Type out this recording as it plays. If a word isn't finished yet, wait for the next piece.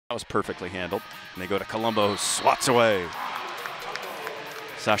That was perfectly handled. And they go to Colombo, who swats away.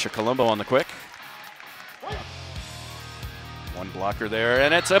 Sasha Colombo on the quick. One blocker there,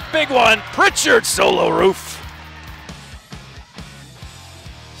 and it's a big one. Pritchard solo roof.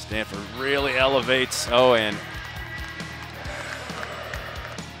 Stanford really elevates. Oh, and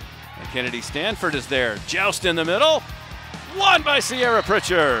Kennedy Stanford is there. Joust in the middle. Won by Sierra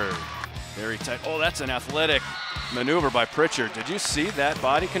Pritchard. Very tight. Oh, that's an athletic maneuver by Pritchard. Did you see that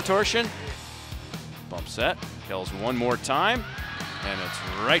body contortion? Bump set. Kells one more time, and it's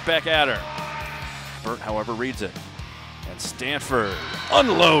right back at her. Burt, however, reads it. And Stanford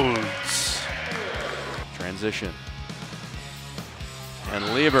unloads. Transition.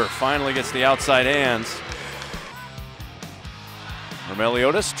 And Lieber finally gets the outside hands.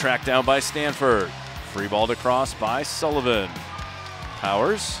 Romeliotis tracked down by Stanford. Free balled across by Sullivan.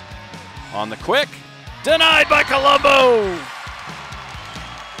 Powers on the quick. Denied by Colombo.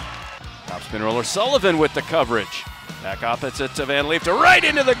 Top spin roller Sullivan with the coverage. Back opposite to Van Leef to right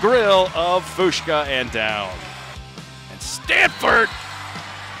into the grill of Fushka and down. And Stanford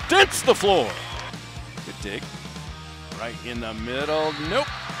dents the floor. Good dig. Right in the middle. Nope.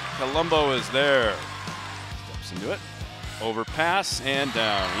 Colombo is there. Steps into it. Overpass and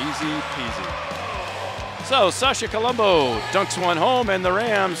down. Easy peasy. So Sasha Colombo dunks one home, and the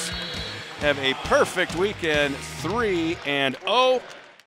Rams have a perfect weekend, 3-0.